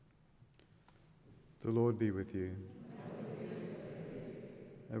The Lord be with you.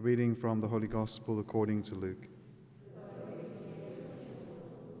 A reading from the Holy Gospel according to Luke.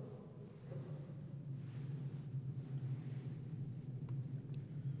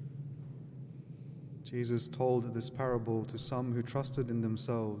 Jesus told this parable to some who trusted in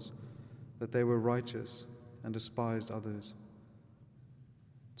themselves that they were righteous and despised others.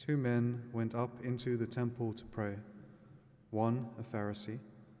 2 men went up into the temple to pray, one a Pharisee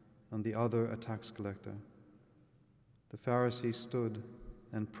and the other a tax collector. The Pharisee stood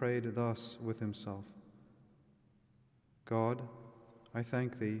and prayed thus with himself: God, I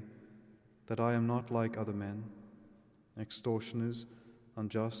thank thee that I am not like other men, extortioners,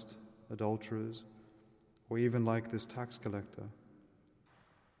 unjust, adulterers, or even like this tax collector.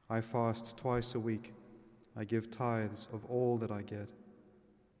 I fast twice a week. I give tithes of all that I get.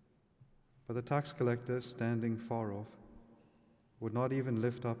 But the tax collector, standing far off, would not even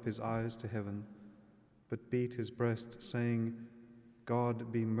lift up his eyes to heaven, but beat his breast, saying,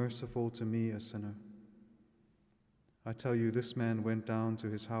 God, be merciful to me, a sinner. I tell you, this man went down to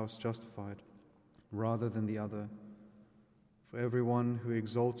his house justified, rather than the other. For everyone who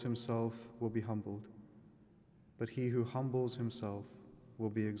exalts himself will be humbled, but he who humbles himself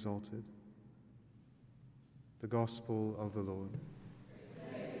will be exalted. The Gospel of the Lord.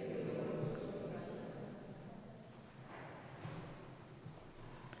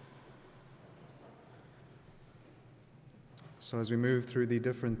 So as we move through the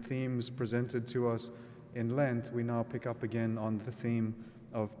different themes presented to us in Lent, we now pick up again on the theme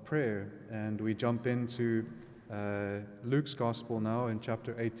of prayer, and we jump into Luke's Gospel now in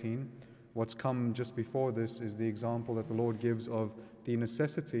chapter 18. What's come just before this is the example that the Lord gives of the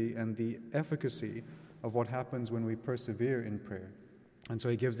necessity and the efficacy of what happens when we persevere in prayer. And so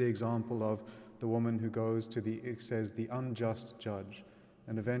he gives the example of the woman who goes to the unjust judge.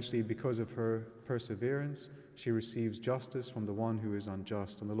 And eventually, because of her perseverance, she receives justice from the one who is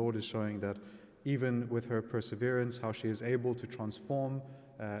unjust. And the Lord is showing that even with her perseverance, how she is able to transform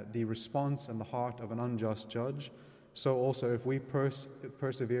the response and the heart of an unjust judge. So also, if we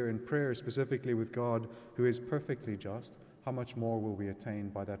persevere in prayer, specifically with God, who is perfectly just, how much more will we attain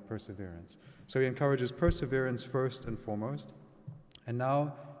by that perseverance? So he encourages perseverance first and foremost. And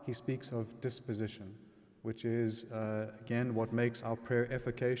now he speaks of disposition, which is, again, what makes our prayer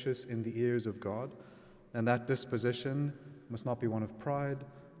efficacious in the ears of God. And that disposition must not be one of pride,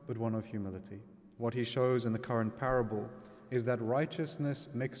 but one of humility. What he shows in the current parable is that righteousness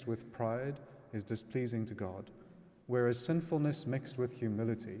mixed with pride is displeasing to God, whereas sinfulness mixed with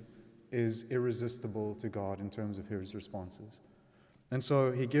humility is irresistible to God in terms of his responses. And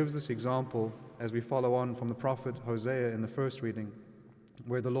so he gives this example as we follow on from the prophet Hosea in the first reading,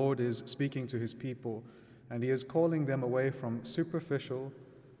 where the Lord is speaking to his people, and he is calling them away from superficial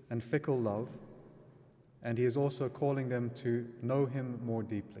and fickle love, and he is also calling them to know him more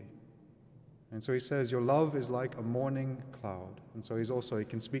deeply. And so he says, your love is like a morning cloud. And so he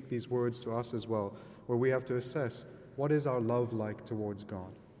can speak these words to us as well, where we have to assess, what is our love like towards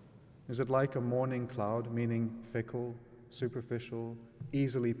God? Is it like a morning cloud, meaning fickle, superficial,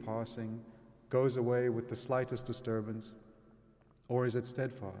 easily passing, goes away with the slightest disturbance? Or is it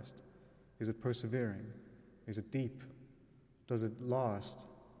steadfast? Is it persevering? Is it deep? Does it last?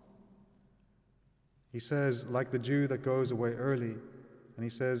 He says, like the dew that goes away early, and he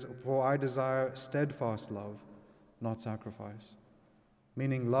says, for I desire steadfast love, not sacrifice,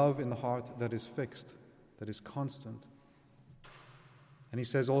 meaning love in the heart that is fixed, that is constant. And he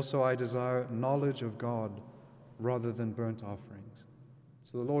says also, I desire knowledge of God rather than burnt offerings.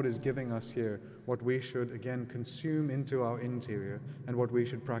 So the Lord is giving us here what we should, again, consume into our interior and what we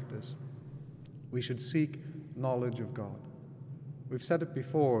should practice. We should seek knowledge of God. We've said it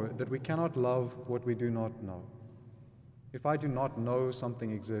before that we cannot love what we do not know. If I do not know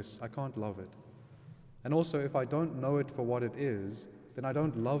something exists, I can't love it. And also, if I don't know it for what it is, then I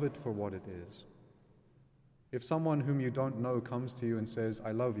don't love it for what it is. If someone whom you don't know comes to you and says,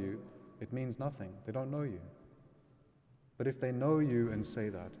 I love you, it means nothing. They don't know you. But if they know you and say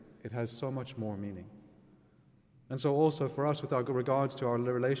that, it has so much more meaning. And so also for us, with regards to our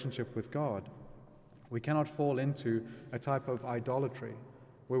relationship with God, we cannot fall into a type of idolatry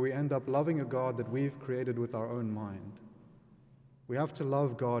where we end up loving a God that we've created with our own mind. We have to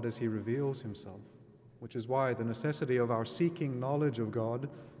love God as he reveals himself, which is why the necessity of our seeking knowledge of God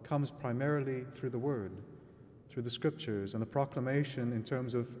comes primarily through the Word, through the Scriptures, and the proclamation in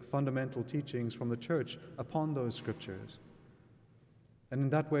terms of fundamental teachings from the Church upon those Scriptures. And in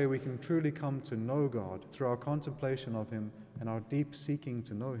that way we can truly come to know God through our contemplation of him and our deep seeking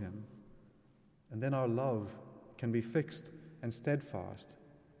to know him. And then our love can be fixed and steadfast.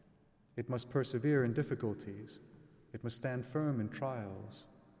 It must persevere in difficulties. It must stand firm in trials.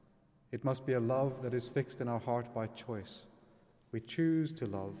 It must be a love that is fixed in our heart by choice. We choose to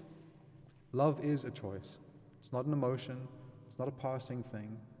love. Love is a choice. It's not an emotion. It's not a passing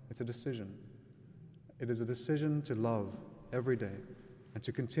thing. It's a decision. It is a decision to love every day and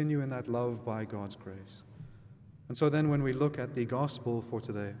to continue in that love by God's grace. And so then when we look at the gospel for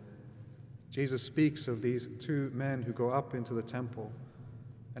today, Jesus speaks of these two men who go up into the temple,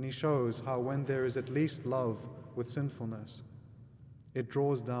 and he shows how when there is at least love with sinfulness, it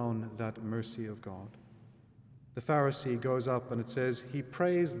draws down that mercy of God. The Pharisee goes up and it says, he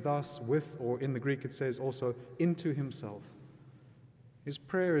prays thus with, or in the Greek it says also, into himself. His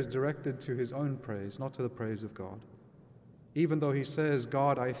prayer is directed to his own praise, not to the praise of God. Even though he says,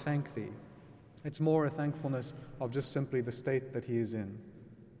 God, I thank thee, it's more a thankfulness of just simply the state that he is in.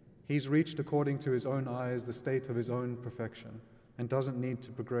 He's reached, according to his own eyes, the state of his own perfection and doesn't need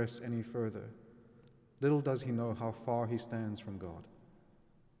to progress any further. Little does he know how far he stands from God.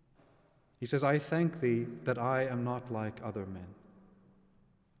 He says, I thank thee that I am not like other men.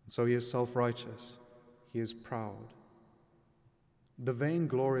 And so he is self-righteous. He is proud. The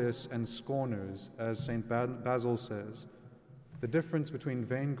vainglorious and scorners, as St. Basil says, the difference between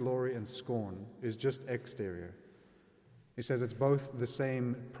vainglory and scorn is just exterior. He says it's both the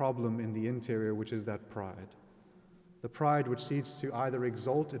same problem in the interior, which is that pride. The pride which seeks to either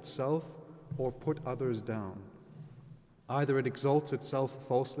exalt itself or put others down. Either it exalts itself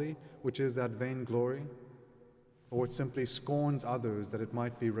falsely, which is that vainglory, or it simply scorns others that it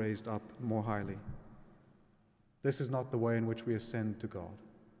might be raised up more highly. This is not the way in which we ascend to God,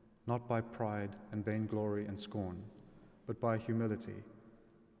 not by pride and vainglory and scorn, but by humility,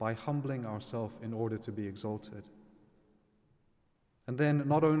 by humbling ourselves in order to be exalted. And then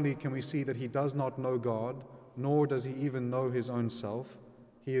not only can we see that he does not know God, nor does he even know his own self,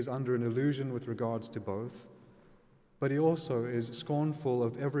 he is under an illusion with regards to both, but he also is scornful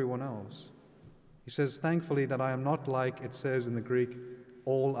of everyone else. He says, thankfully that I am not like, it says in the Greek,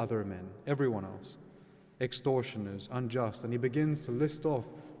 all other men, everyone else, extortioners, unjust, and he begins to list off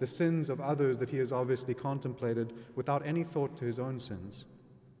the sins of others that he has obviously contemplated without any thought to his own sins.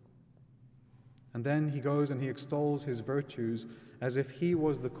 And then he goes and he extols his virtues as if he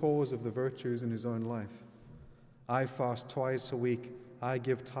was the cause of the virtues in his own life. I fast twice a week. I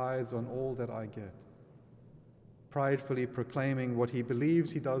give tithes on all that I get. Pridefully proclaiming what he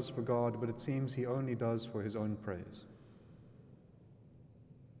believes he does for God, but it seems he only does for his own praise.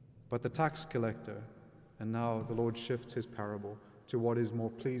 But the tax collector, and now the Lord shifts his parable to what is more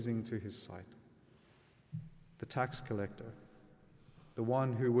pleasing to his sight. The tax collector, the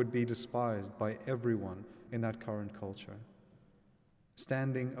one who would be despised by everyone in that current culture,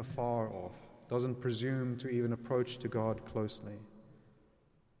 standing afar off, doesn't presume to even approach to God closely.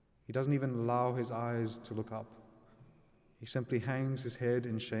 He doesn't even allow his eyes to look up. He simply hangs his head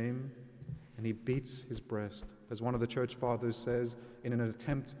in shame and he beats his breast, as one of the church fathers says, in an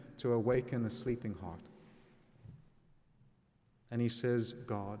attempt to awaken a sleeping heart. And he says,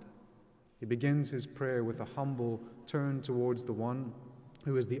 God. He begins his prayer with a humble turn towards the one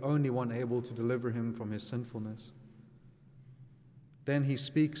who is the only one able to deliver him from his sinfulness. Then he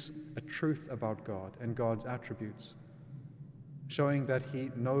speaks a truth about God and God's attributes, showing that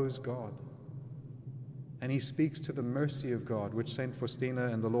he knows God. And he speaks to the mercy of God, which St. Faustina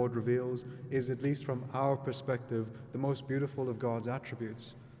and the Lord reveals is, at least from our perspective, the most beautiful of God's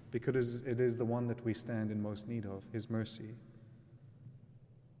attributes, because it is the one that we stand in most need of, his mercy.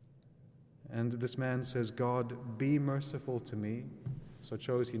 And this man says, God, be merciful to me. So it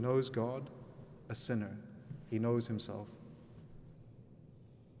shows he knows God, a sinner. He knows himself.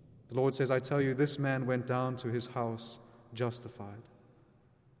 The Lord says, I tell you, this man went down to his house justified.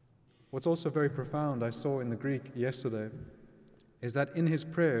 What's also very profound, I saw in the Greek yesterday, is that in his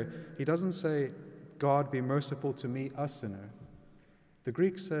prayer, he doesn't say, God, be merciful to me, a sinner. The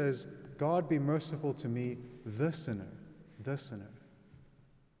Greek says, God, be merciful to me, the sinner, the sinner.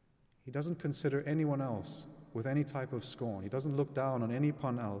 He doesn't consider anyone else with any type of scorn. He doesn't look down on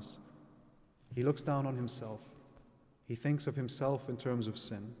anyone else. He looks down on himself. He thinks of himself in terms of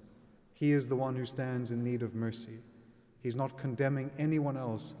sin. He is the one who stands in need of mercy. He's not condemning anyone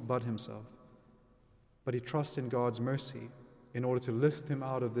else but himself. But he trusts in God's mercy in order to lift him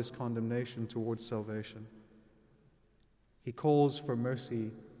out of this condemnation towards salvation. He calls for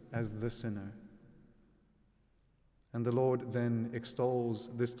mercy as the sinner. And the Lord then extols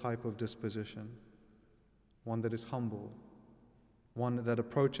this type of disposition, one that is humble, one that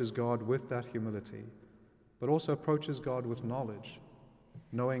approaches God with that humility, but also approaches God with knowledge,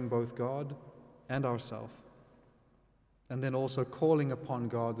 knowing both God and ourselves. And then also calling upon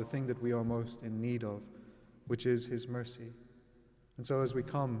God the thing that we are most in need of, which is His mercy. And so as we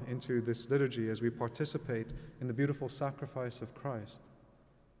come into this liturgy, as we participate in the beautiful sacrifice of Christ,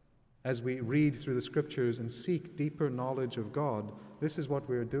 as we read through the Scriptures and seek deeper knowledge of God, this is what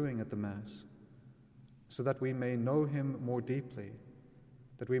we are doing at the Mass, so that we may know Him more deeply,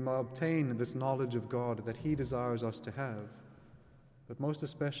 that we may obtain this knowledge of God that He desires us to have, but most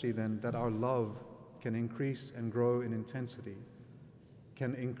especially then that our love can increase and grow in intensity,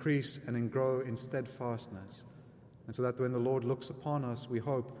 can increase and grow in steadfastness, and so that when the Lord looks upon us, we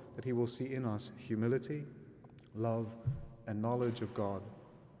hope that He will see in us humility, love, and knowledge of God,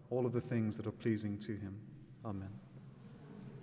 all of the things that are pleasing to Him. Amen.